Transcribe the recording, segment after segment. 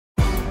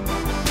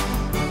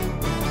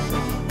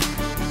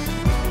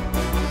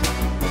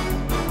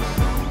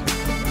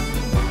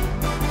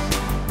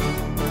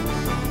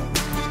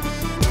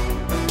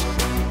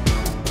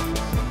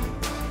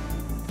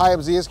Hi, I'm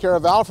Zias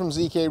Caraval from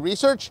ZK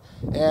Research,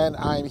 and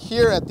I'm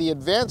here at the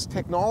Advanced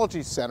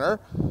Technology Center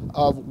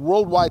of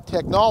Worldwide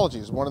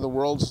Technologies, one of the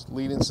world's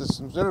leading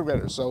systems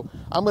integrators. So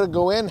I'm going to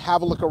go in,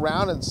 have a look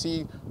around, and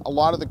see a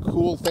lot of the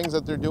cool things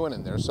that they're doing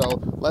in there. So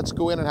let's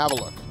go in and have a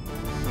look.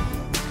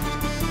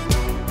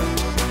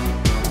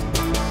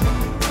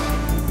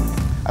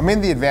 I'm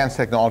in the Advanced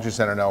Technology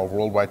Center now of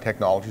Worldwide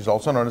Technologies,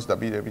 also known as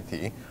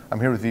WWT. I'm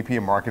here with VP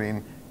of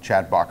Marketing,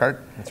 Chad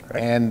Bockert. That's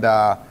correct. And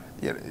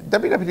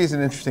WWT is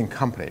an interesting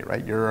company,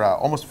 right? You're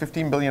almost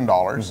 $15 billion.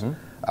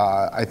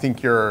 I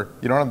think you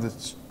don't have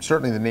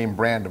certainly the name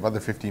brand of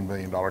other $15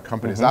 billion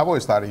companies. I've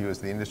always thought of you as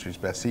the industry's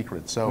best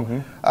secret.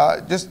 So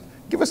just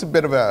give us a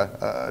bit of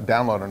a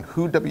download on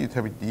who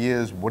WWT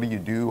is, what do you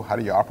do, how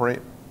do you operate?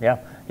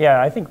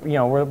 Yeah, I think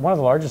we're one of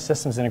the largest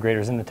systems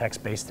integrators in the tech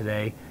space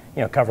today.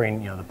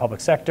 Covering the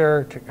public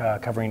sector,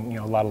 covering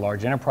a lot of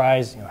large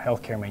enterprise,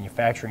 healthcare,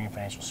 manufacturing, and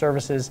financial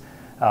services,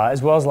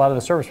 as well as a lot of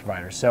the service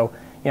providers. So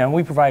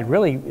we provide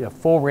really a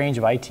full range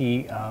of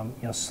IT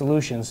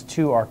solutions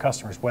to our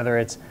customers, whether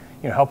it's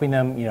helping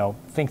them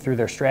think through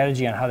their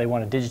strategy on how they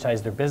want to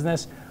digitize their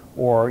business,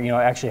 or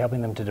actually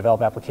helping them to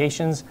develop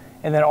applications,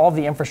 and then all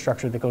the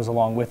infrastructure that goes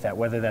along with that,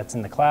 whether that's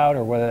in the cloud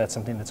or whether that's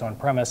something that's on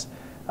premise.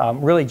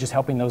 Really just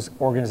helping those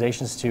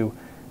organizations to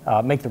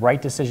make the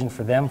right decision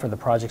for them for the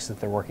projects that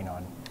they're working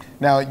on.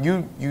 Now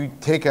you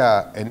take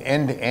an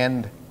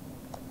end-to-end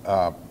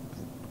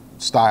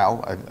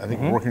style, I think,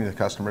 working with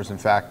customers. In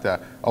fact,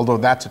 although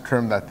that's a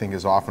term that I think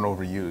is often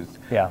overused.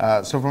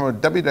 Yeah. So from a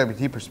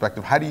WWT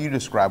perspective, how do you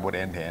describe what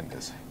end-to-end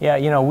is?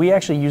 Yeah, we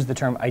actually use the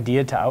term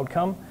idea to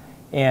outcome,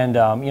 and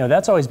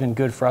that's always been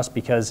good for us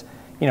because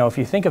if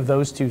you think of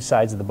those two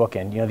sides of the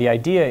bookend, the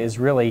idea is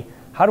really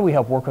how do we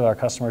help work with our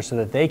customers so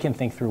that they can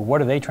think through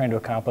what are they trying to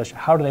accomplish,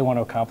 how do they want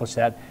to accomplish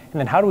that, and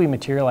then how do we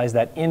materialize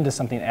that into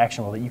something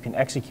actionable that you can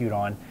execute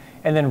on,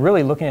 and then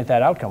really looking at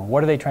that outcome.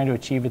 What are they trying to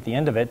achieve at the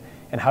end of it,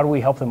 and how do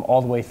we help them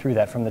all the way through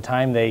that, from the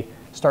time they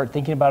start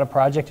thinking about a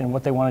project and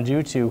what they want to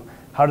do to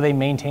how do they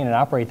maintain and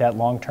operate that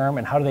long term,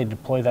 and how do they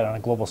deploy that on a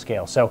global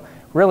scale. So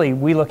really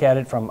we look at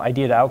it from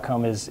idea to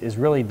outcome is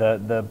really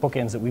the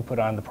bookends that we put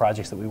on the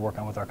projects that we work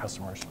on with our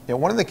customers. Yeah,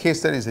 one of the case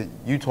studies that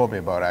you told me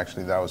about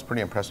actually that I was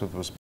pretty impressed with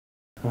was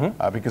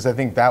because I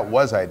think that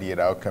was idea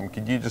to outcome.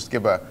 Could you just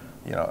give a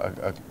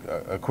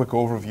quick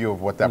overview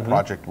of what that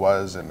project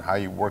was and how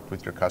you worked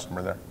with your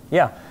customer there?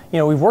 Yeah,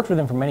 we've worked with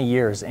them for many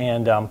years,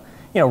 and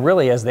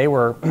really as they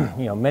were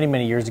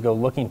many years ago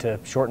looking to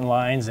shorten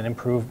lines and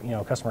improve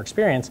customer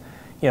experience,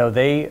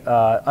 they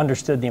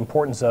understood the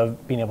importance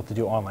of being able to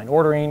do online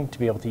ordering, to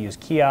be able to use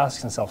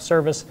kiosks and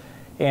self-service,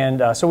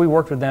 and so we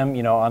worked with them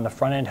on the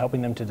front end,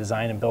 helping them to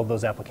design and build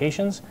those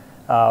applications.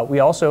 We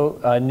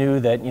also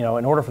knew that in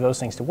order for those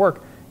things to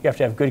work, you have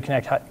to have good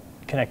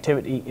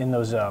connectivity in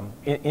those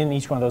in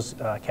each one of those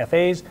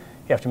cafes.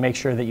 You have to make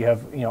sure that you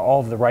have all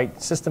of the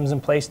right systems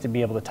in place to be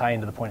able to tie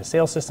into the point of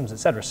sale systems, et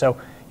cetera. So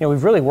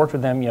we've really worked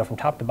with them from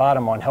top to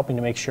bottom on helping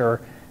to make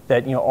sure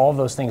that all of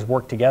those things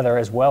work together,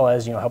 as well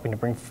as helping to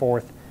bring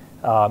forth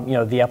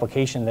the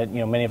application that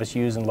many of us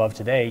use and love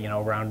today,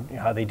 around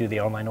how they do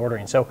the online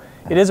ordering. So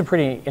it is a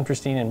pretty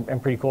interesting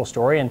and pretty cool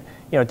story, and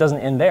it doesn't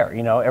end there.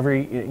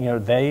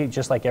 They,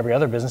 just like every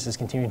other business, is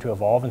continuing to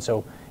evolve, and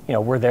so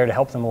we're there to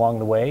help them along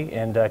the way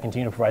and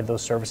continue to provide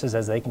those services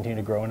as they continue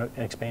to grow and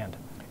expand.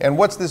 And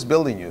what's this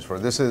building used for?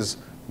 This is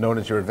known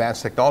as your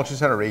Advanced Technology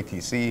Center,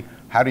 ATC.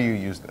 How do you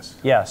use this?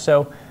 Yeah,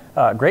 so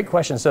great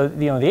question. So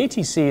the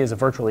ATC is a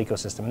virtual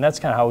ecosystem, and that's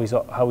kind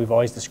of how we've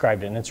always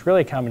described it, and it's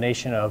really a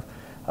combination of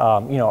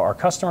our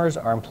customers,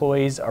 our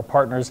employees, our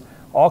partners,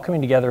 all coming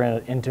together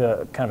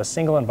into kind of a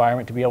single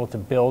environment to be able to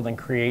build and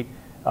create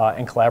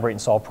and collaborate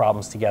and solve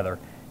problems together.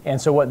 And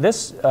so what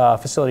this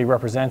facility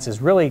represents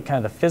is really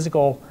kind of the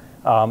physical,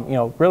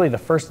 really the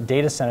first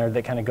data center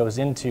that kind of goes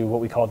into what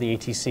we call the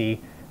ATC,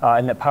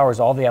 and that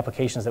powers all the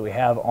applications that we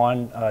have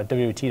on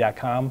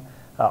WWT.com,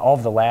 all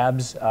of the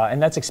labs,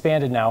 and that's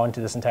expanded now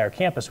into this entire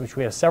campus, which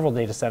we have several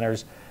data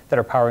centers that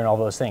are powering all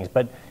those things.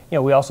 But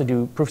we also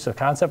do proofs of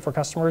concept for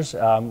customers.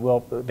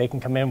 They can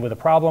come in with a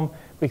problem.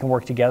 We can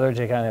work together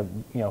to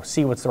kind of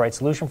see what's the right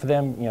solution for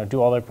them.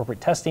 Do all the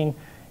appropriate testing,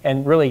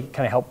 and really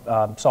kind of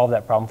help solve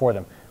that problem for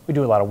them. We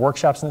do a lot of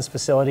workshops in this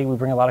facility. We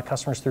bring a lot of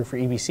customers through for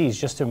EBCs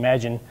just to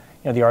imagine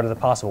the art of the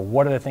possible.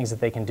 What are the things that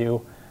they can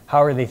do?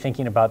 How are they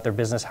thinking about their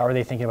business? How are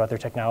they thinking about their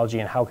technology?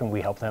 And how can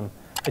we help them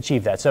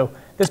achieve that? So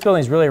this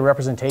building is really a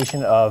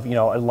representation of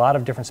a lot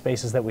of different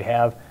spaces that we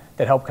have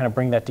that help kind of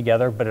bring that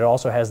together, but it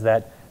also has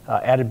that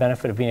added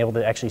benefit of being able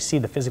to actually see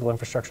the physical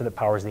infrastructure that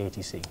powers the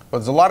ATC. Well,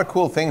 there's a lot of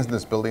cool things in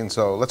this building,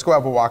 so let's go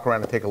have a walk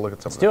around and take a look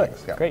at some of the things.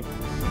 Let's do it. Great.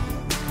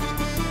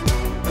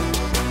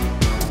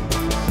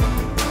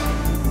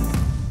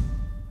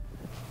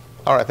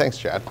 All right, thanks,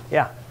 Chad.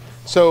 Yeah.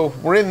 So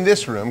we're in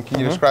this room. Can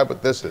you describe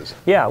what this is?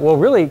 Yeah, well,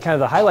 really kind of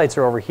the highlights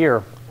are over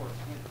here.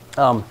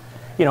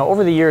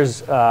 Over the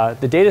years,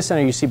 the data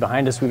center you see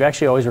behind us, we've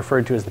actually always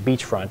referred to as the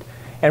beachfront.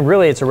 And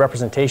really it's a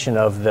representation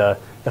of the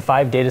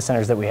 5 data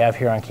centers that we have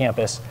here on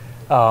campus.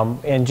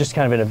 and just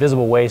kind of in a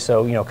visible way,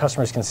 so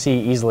customers can see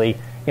easily.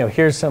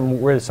 Here's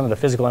where some of the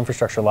physical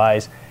infrastructure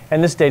lies,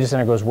 and this data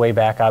center goes way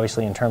back,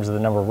 obviously, in terms of the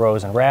number of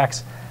rows and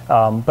racks.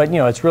 But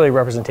it's really a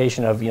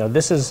representation of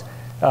these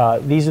are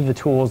the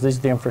tools, these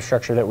are the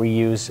infrastructure that we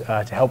use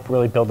to help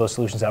really build those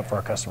solutions out for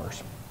our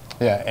customers.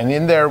 Yeah, and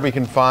in there we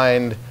can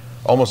find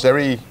almost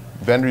every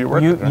vendor you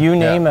work with. You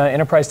name an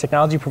enterprise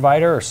technology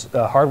provider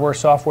or hardware,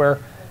 software,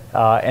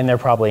 and they're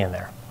probably in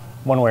there,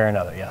 one way or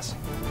another. Yes.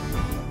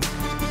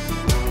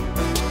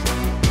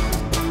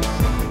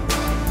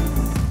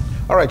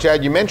 All right,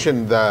 Chad, you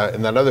mentioned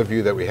in that other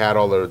view that we had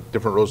all the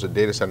different rows of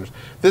data centers.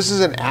 This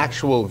is an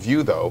actual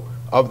view, though,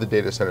 of the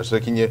data center. So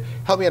can you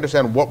help me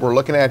understand what we're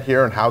looking at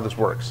here and how this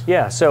works?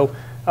 Yeah, so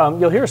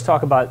you'll hear us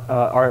talk about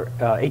our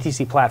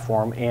ATC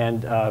platform,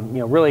 and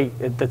really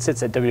that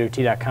sits at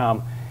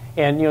WWT.com.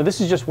 And this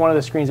is just one of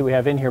the screens that we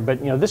have in here, but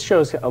this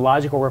shows a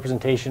logical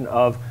representation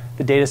of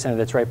the data center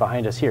that's right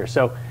behind us here.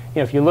 So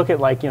if you look at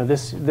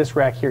this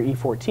rack here,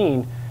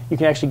 E14, you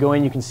can actually go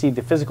in, you can see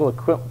the physical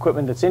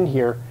equipment that's in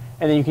here.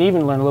 And then you can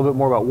even learn a little bit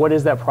more about what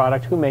is that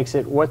product, who makes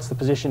it, what's the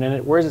position in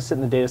it, where does it sit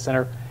in the data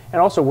center, and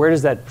also where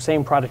does that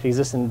same product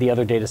exist in the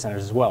other data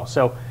centers as well.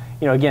 So,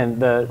 again,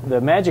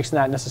 the magic's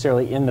not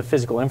necessarily in the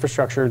physical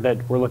infrastructure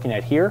that we're looking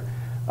at here,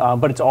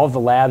 but it's all the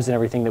labs and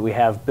everything that we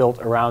have built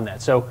around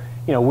that. So,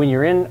 when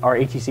you're in our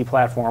ATC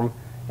platform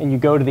and you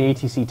go to the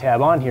ATC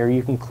tab on here,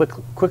 you can click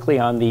quickly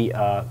on the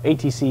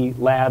ATC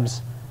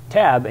Labs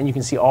tab, and you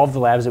can see all of the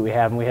labs that we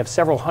have, and we have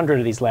several hundred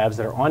of these labs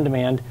that are on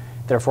demand.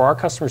 They're for our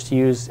customers to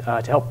use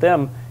to help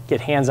them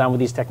get hands-on with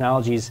these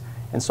technologies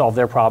and solve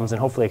their problems and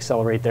hopefully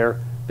accelerate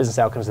their business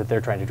outcomes that they're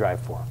trying to drive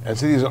for. And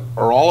so these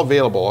are all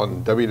available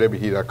on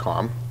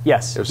WWT.com.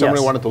 Yes. If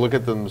somebody yes. wanted to look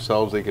at them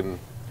themselves, they can.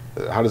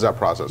 How does that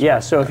process work? Yeah.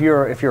 So if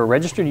you're a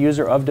registered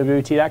user of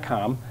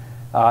WWT.com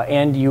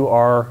and you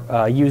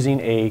are using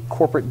a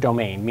corporate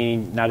domain,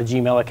 meaning not a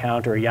Gmail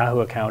account or a Yahoo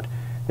account,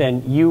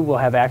 then you will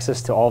have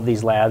access to all of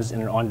these labs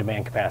in an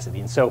on-demand capacity.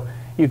 And so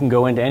you can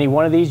go into any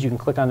one of these. You can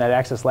click on that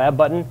Access Lab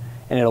button,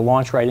 and it'll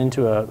launch right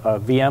into a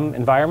VM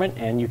environment,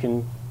 and you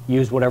can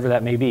use whatever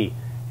that may be.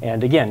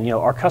 And again,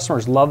 our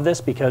customers love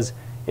this because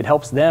it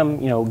helps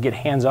them, get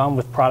hands-on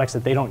with products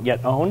that they don't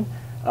yet own,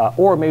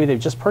 or maybe they've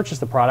just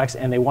purchased the products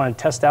and they want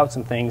to test out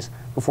some things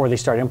before they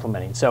start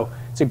implementing. So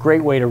it's a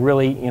great way to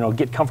really,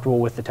 get comfortable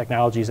with the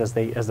technologies as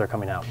they're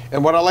coming out.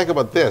 And what I like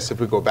about this, if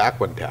we go back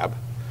one tab,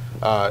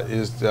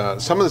 is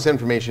some of this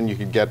information you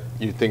could get,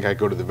 you'd think I'd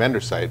go to the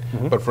vendor site,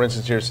 but for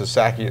instance, here's a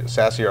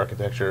SASE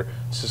architecture,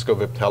 Cisco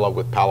Viptela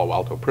with Palo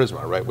Alto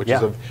Prisma, right? Which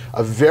is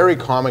a very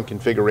common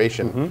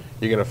configuration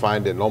you're going to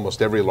find in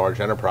almost every large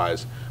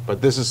enterprise.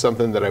 But this is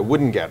something that I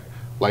wouldn't get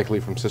likely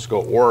from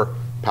Cisco or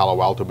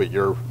Palo Alto, but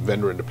your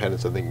vendor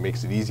independence, I think,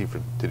 makes it easy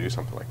to do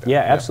something like that.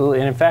 Yeah, absolutely.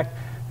 And in fact,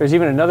 there's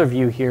even another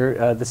view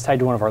here that's tied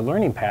to one of our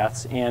learning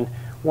paths. And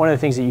one of the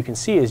things that you can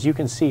see is you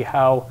can see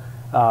how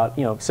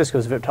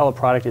Cisco's Viptela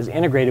product is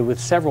integrated with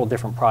several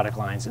different product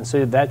lines, and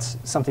so that's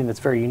something that's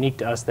very unique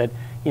to us. That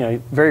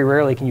very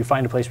rarely can you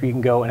find a place where you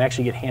can go and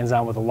actually get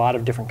hands-on with a lot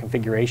of different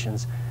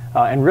configurations.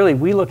 And really,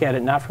 we look at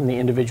it not from the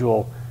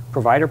individual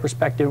provider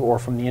perspective or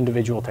from the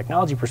individual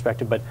technology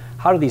perspective, but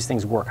how do these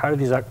things work? How do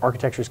these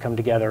architectures come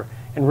together?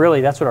 And really,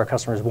 that's what our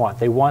customers want.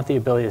 They want the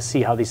ability to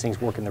see how these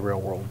things work in the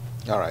real world.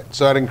 All right.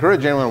 So I'd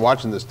encourage anyone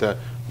watching this to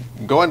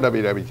go on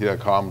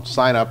WWT.com,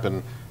 sign up,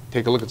 and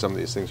take a look at some of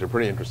these things. They're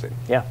pretty interesting.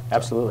 Yeah,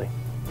 absolutely.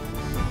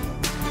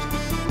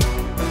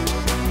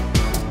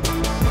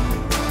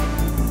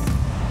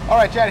 All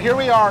right, Chad, here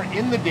we are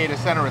in the data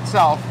center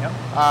itself. Yep.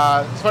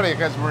 It's funny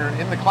because we're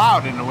in the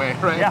cloud in a way,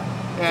 right? Yeah.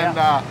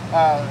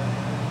 And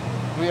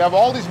we have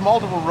all these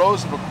multiple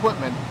rows of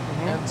equipment.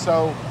 And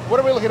so what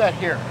are we looking at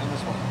here in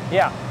this one?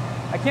 Yeah.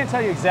 I can't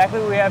tell you exactly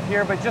what we have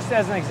here, but just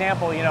as an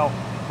example,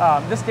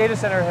 this data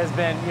center has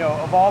been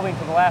evolving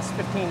for the last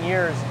 15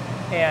 years.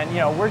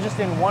 And we're just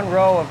in one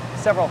row of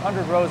several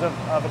hundred rows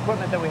of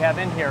equipment that we have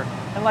in here.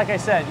 And like I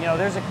said,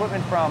 there's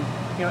equipment from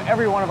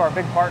every one of our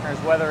big partners,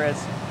 whether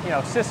it's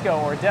Cisco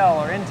or Dell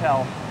or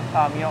Intel.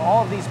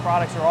 All of these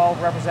products are all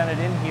represented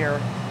in here.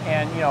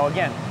 And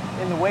again,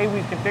 in the way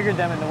we've configured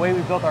them and the way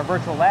we've built our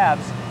virtual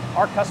labs,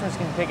 our customers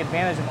can take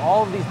advantage of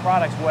all of these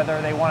products,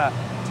 whether they want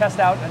to test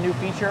out a new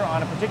feature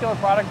on a particular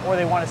product or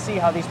they want to see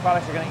how these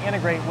products are going to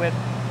integrate with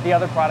the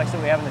other products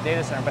that we have in the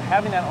data center. But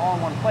having that all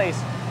in one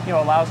place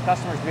allows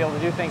customers to be able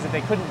to do things that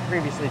they couldn't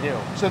previously do.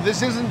 So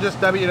this isn't just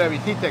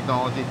WWT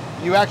technology.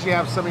 You actually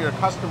have some of your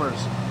customers'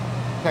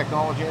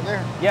 technology in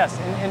there? Yes.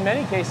 In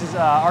many cases,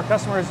 our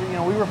customers,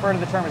 we refer to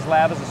the term as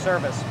lab as a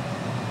service.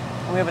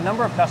 And we have a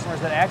number of customers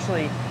that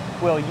actually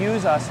will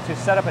use us to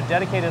set up a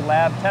dedicated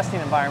lab testing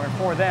environment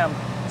for them.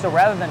 So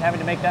rather than having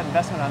to make that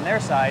investment on their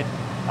side,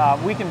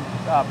 we can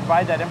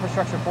provide that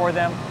infrastructure for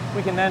them.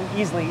 We can then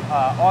easily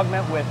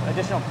augment with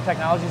additional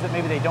technologies that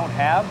maybe they don't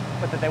have,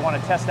 but that they want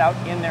to test out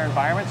in their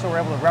environment. So we're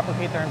able to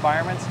replicate their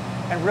environments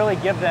and really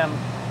give them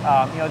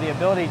the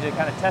ability to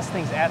kind of test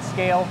things at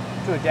scale,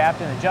 to adapt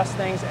and adjust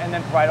things, and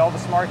then provide all the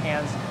smart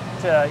hands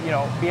to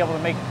be able to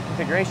make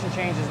configuration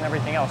changes and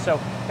everything else. So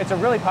it's a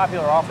really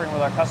popular offering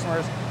with our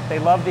customers. They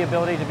love the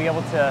ability to be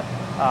able to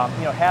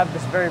have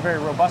this very, very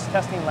robust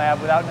testing lab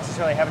without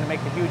necessarily having to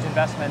make the huge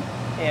investment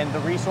in the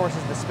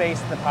resources, the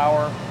space, the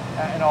power,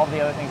 and all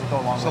the other things that go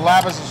along with it. So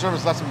lab as a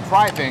service lets them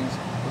try things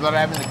without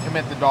having to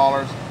commit the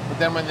dollars, but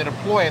then when they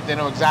deploy it, they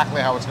know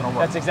exactly how it's going to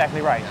work. That's exactly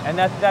right. And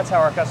that's how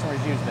our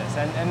customers use this.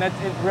 And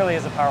it really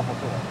is a powerful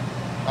tool.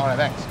 All right,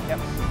 thanks. Yep.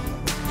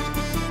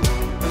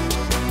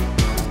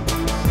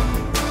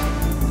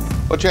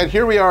 Well, Chad,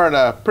 here we are in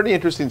a pretty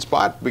interesting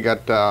spot. We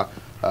got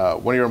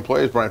one of your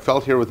employees, Brian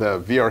Felt, here with a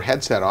VR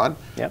headset on.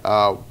 Yep.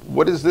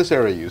 What is this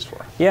area used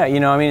for? Yeah,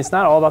 it's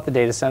not all about the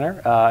data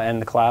center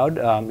and the cloud,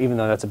 even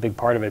though that's a big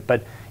part of it.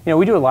 But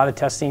we do a lot of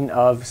testing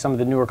of some of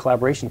the newer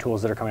collaboration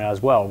tools that are coming out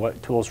as well.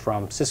 What tools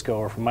from Cisco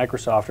or from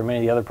Microsoft or many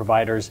of the other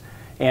providers,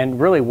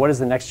 and really, what does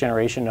the next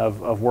generation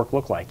of work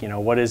look like?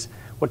 What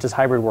does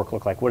hybrid work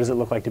look like? What does it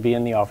look like to be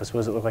in the office?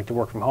 What does it look like to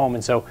work from home?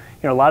 And so,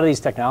 a lot of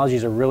these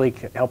technologies are really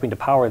helping to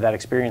power that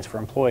experience for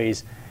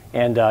employees.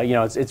 And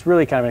it's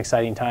really kind of an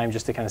exciting time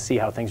just to kind of see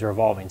how things are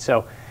evolving.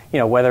 So,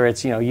 whether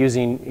it's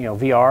using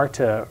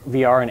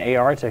VR and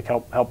AR to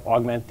help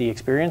augment the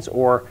experience,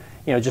 or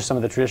just some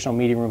of the traditional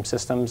meeting room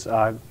systems,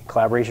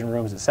 collaboration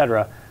rooms, et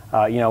cetera.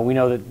 We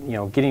know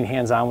that getting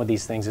hands-on with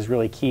these things is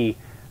really key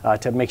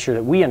to make sure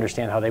that we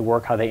understand how they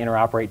work, how they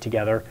interoperate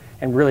together,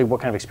 and really what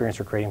kind of experience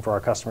we're creating for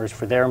our customers,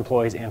 for their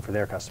employees, and for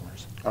their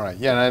customers. All right,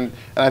 yeah, and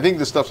I think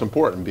this stuff's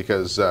important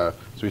because as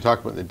we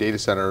talked about in the data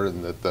center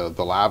and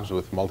the labs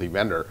with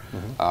multi-vendor,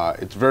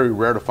 it's very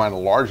rare to find a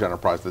large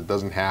enterprise that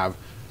doesn't have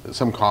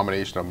some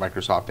combination of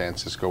Microsoft and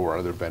Cisco or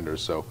other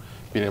vendors. So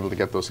being able to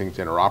get those things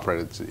to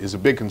interoperate is a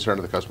big concern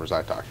to the customers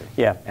I talk to.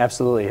 Yeah,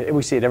 absolutely.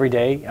 We see it every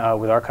day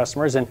with our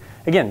customers, and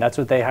again, that's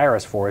what they hire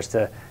us for, is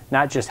to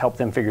not just help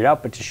them figure it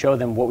out, but to show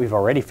them what we've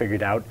already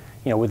figured out,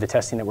 with the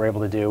testing that we're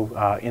able to do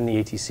in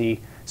the ATC.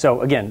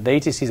 So again, the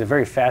ATC is a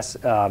very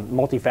fast,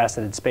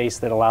 multifaceted space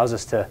that allows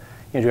us to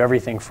do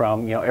everything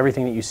from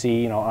everything that you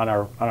see on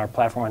our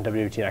platform on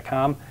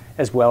WWT.com,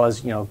 as well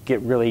as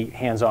get really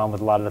hands-on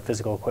with a lot of the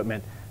physical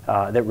equipment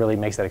that really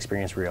makes that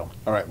experience real.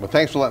 All right. Well,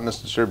 thanks for letting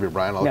us disturb you,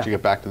 Brian. I'll let you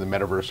get back to the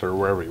metaverse or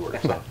wherever you were.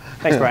 So.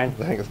 Thanks, Brian.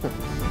 Thanks.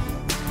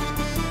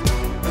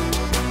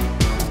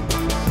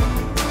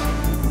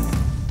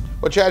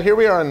 Well, Chad, here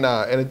we are in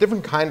a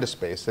different kind of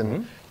space,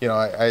 and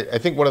I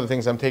think one of the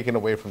things I'm taking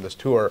away from this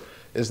tour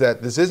is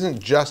that this isn't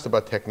just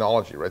about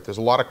technology, right? There's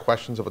a lot of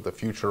questions about the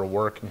future of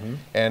work,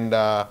 and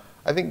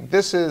I think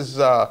this is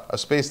a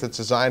space that's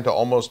designed to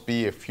almost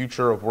be a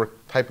future of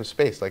work type of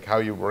space, like how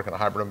you work in a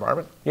hybrid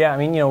environment. Yeah,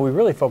 we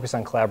really focus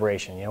on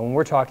collaboration. When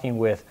we're talking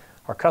with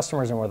our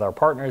customers and with our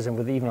partners and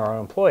with even our own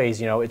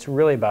employees, it's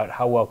really about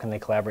how well can they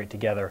collaborate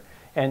together.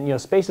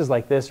 And spaces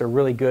like this are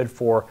really good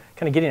for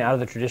kind of getting out of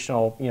the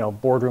traditional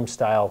boardroom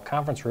style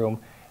conference room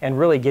and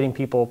really getting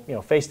people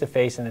face to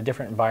face in a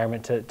different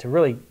environment to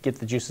really get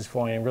the juices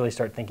flowing and really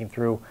start thinking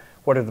through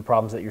what are the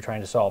problems that you're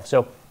trying to solve.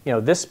 So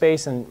this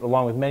space, and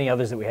along with many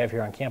others that we have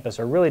here on campus,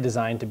 are really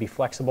designed to be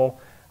flexible,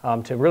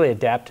 to really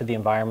adapt to the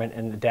environment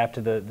and adapt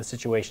to the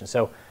situation.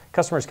 So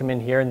customers come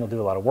in here and they'll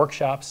do a lot of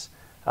workshops.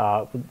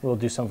 We'll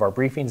do some of our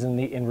briefings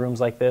in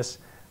rooms like this.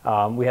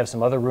 We have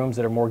some other rooms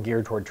that are more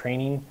geared toward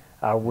training,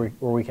 where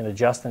we can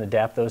adjust and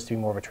adapt those to be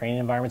more of a training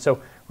environment. So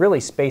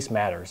really, space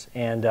matters,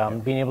 and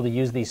being able to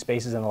use these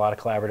spaces in a lot of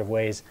collaborative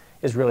ways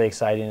is really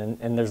exciting.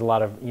 And there's a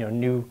lot of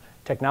new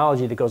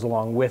technology that goes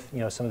along with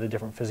some of the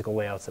different physical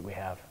layouts that we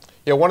have.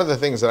 Yeah, one of the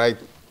things that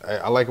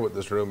I like about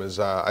this room is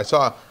I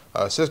saw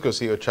Cisco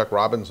CEO Chuck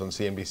Robbins on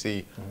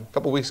CNBC a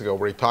couple weeks ago,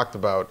 where he talked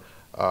about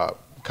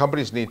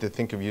companies need to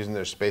think of using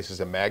their space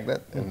as a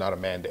magnet and not a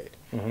mandate,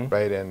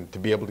 right? And to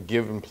be able to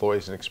give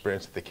employees an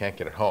experience that they can't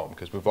get at home,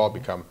 because we've all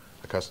become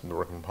accustomed to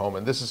working from home,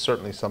 and this is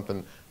certainly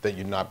something that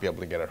you'd not be able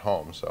to get at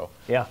home. So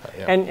yeah,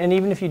 and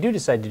even if you do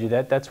decide to do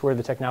that, that's where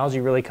the technology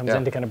really comes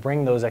in to kind of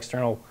bring those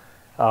external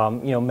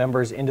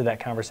members into that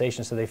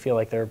conversation, so they feel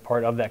like they're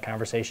part of that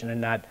conversation and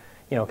not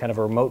kind of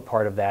a remote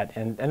part of that.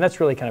 And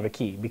that's really kind of a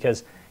key,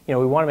 because we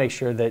want to make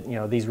sure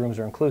that these rooms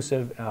are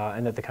inclusive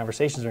and that the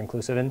conversations are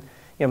inclusive. And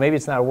maybe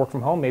it's not a work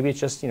from home, maybe it's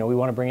just we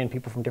want to bring in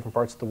people from different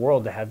parts of the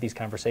world to have these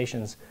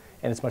conversations,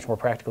 and it's much more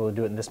practical to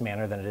do it in this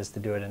manner than it is to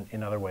do it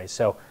in other ways.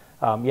 So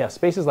yeah,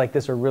 spaces like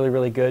this are really,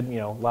 really good.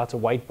 Lots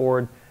of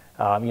whiteboard,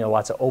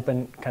 lots of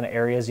open kind of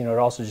areas. It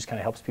also just kind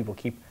of helps people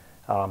keep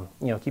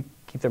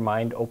their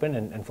mind open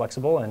and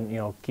flexible,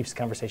 and keeps the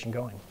conversation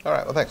going. All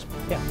right. Well, thanks.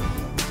 Yeah.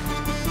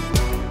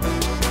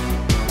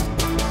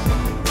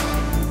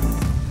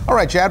 All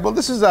right, Chad. Well,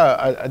 this is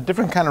a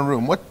different kind of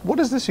room. What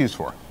is this used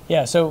for?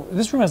 Yeah. So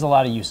this room has a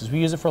lot of uses. We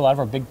use it for a lot of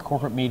our big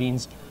corporate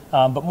meetings.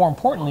 But more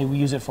importantly, we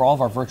use it for all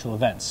of our virtual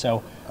events.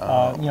 So,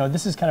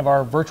 this is kind of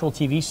our virtual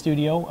TV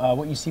studio.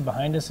 What you see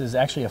behind us is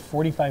actually a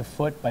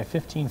 45-foot by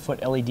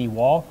 15-foot LED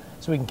wall,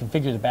 so we can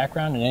configure the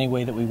background in any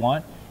way that we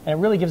want. And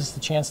it really gives us the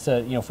chance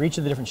to, for each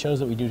of the different shows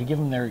that we do, to give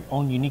them their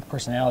own unique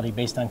personality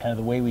based on kind of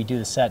the way we do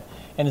the set.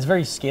 And it's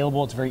very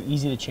scalable. It's very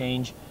easy to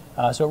change.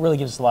 So it really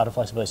gives us a lot of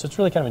flexibility. So it's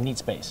really kind of a neat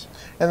space.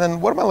 And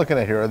then what am I looking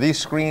at here? Are these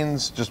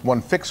screens just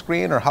one fixed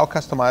screen, or how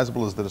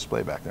customizable is the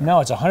display back there? No,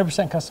 it's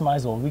 100%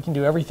 customizable. We can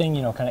do everything,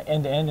 kind of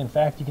end to end. In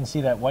fact, you can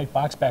see that white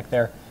box back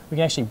there. We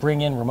can actually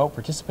bring in remote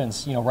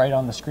participants, right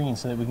on the screen,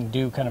 so that we can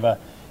do kind of a,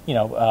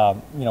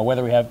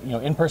 whether we have,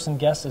 in-person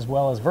guests as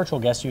well as virtual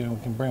guests, we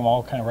can bring them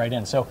all kind of right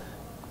in. So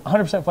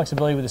 100%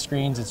 flexibility with the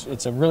screens.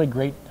 It's a really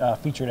great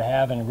feature to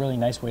have, and a really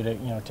nice way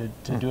to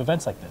to do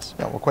events like this.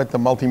 Yeah, well, quite the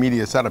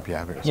multimedia setup you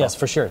have here. So. Yes,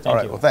 for sure. Thank you. All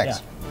right, well,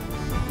 thanks.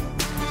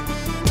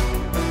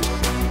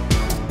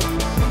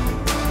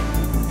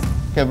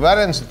 Okay, that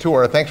ends the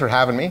tour. Thanks for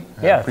having me.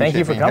 Yeah, thank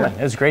you for coming.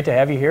 It was great to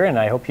have you here, and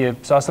I hope you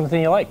saw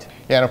something you liked.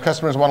 Yeah, and if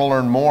customers want to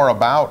learn more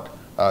about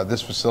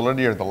this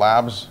facility or the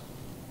labs,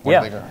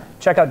 where do they go?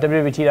 Check out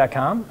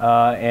WWT.com,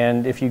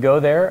 and if you go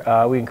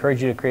there, we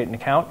encourage you to create an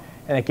account,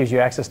 and it gives you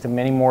access to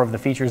many more of the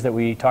features that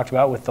we talked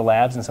about with the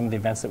labs and some of the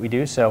events that we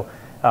do. So,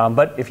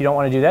 but if you don't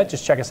want to do that,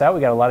 just check us out.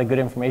 We got a lot of good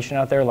information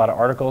out there, a lot of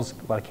articles,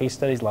 a lot of case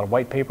studies, a lot of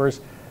white papers.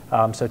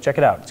 So check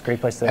it out. It's a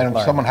great place to learn. And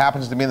if someone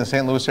happens to be in the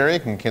St. Louis area,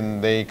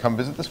 can they come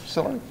visit this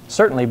facility?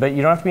 Certainly, but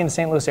you don't have to be in the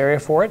St. Louis area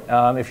for it.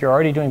 If you're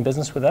already doing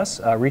business with us,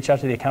 reach out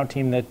to the account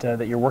team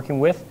that you're working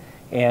with,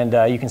 and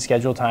you can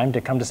schedule time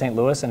to come to St.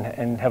 Louis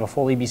and have a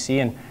full EBC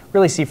and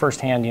really see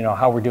firsthand,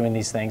 how we're doing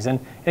these things. And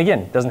again,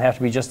 it doesn't have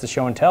to be just a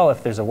show and tell.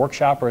 If there's a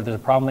workshop or if there's a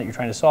problem that you're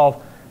trying to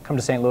solve, come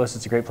to St. Louis.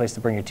 It's a great place to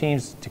bring your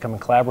teams to come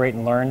and collaborate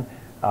and learn,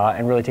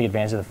 and really take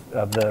advantage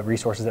of the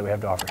resources that we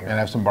have to offer here. And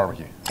have some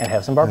barbecue. And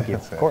have some barbecue,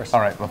 of course. All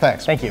right, well,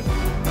 thanks. Thank you.